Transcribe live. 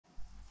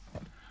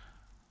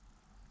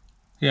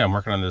Yeah, I'm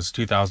working on this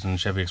 2000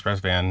 Chevy Express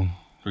van.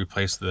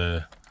 Replace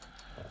the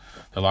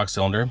lock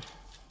cylinder.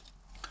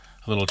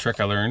 A little trick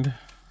I learned: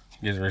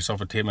 get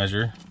yourself a tape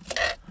measure.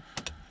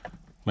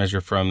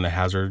 Measure from the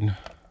hazard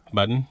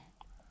button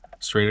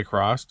straight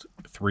across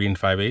 3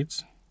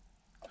 5/8.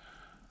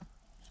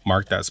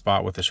 Mark that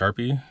spot with a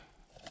Sharpie,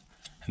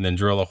 and then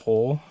drill a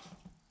hole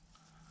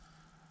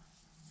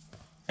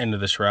into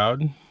the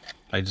shroud.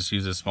 I just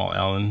use a small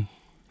Allen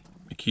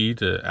key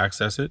to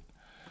access it.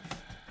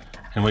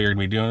 And what you're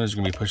going to be doing is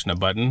you're going to be pushing a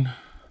button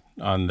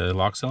on the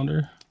lock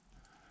cylinder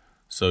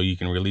so you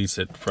can release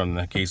it from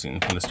the casing,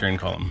 from the steering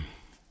column.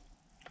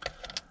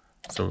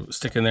 So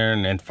stick in there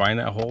and find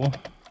that hole.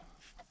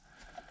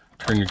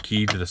 Turn your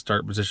key to the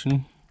start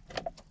position.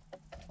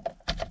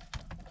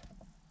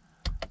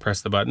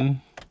 Press the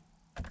button,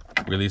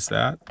 release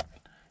that,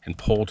 and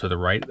pull to the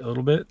right a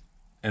little bit,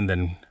 and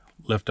then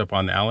lift up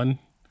on the Allen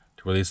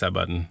to release that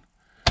button.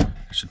 It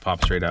should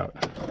pop straight out,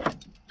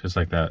 just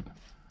like that.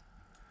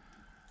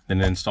 Then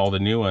install the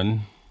new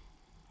one.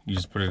 You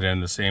just put it in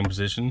the same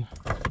position,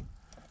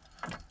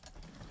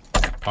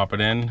 pop it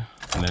in,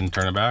 and then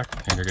turn it back,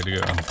 and you're good to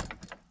go.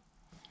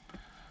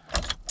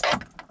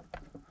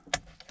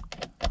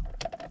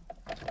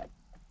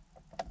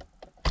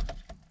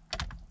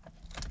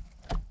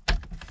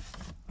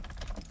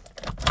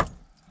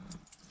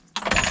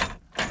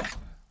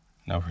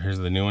 Now here's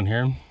the new one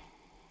here.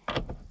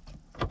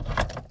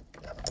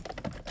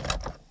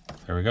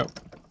 There we go.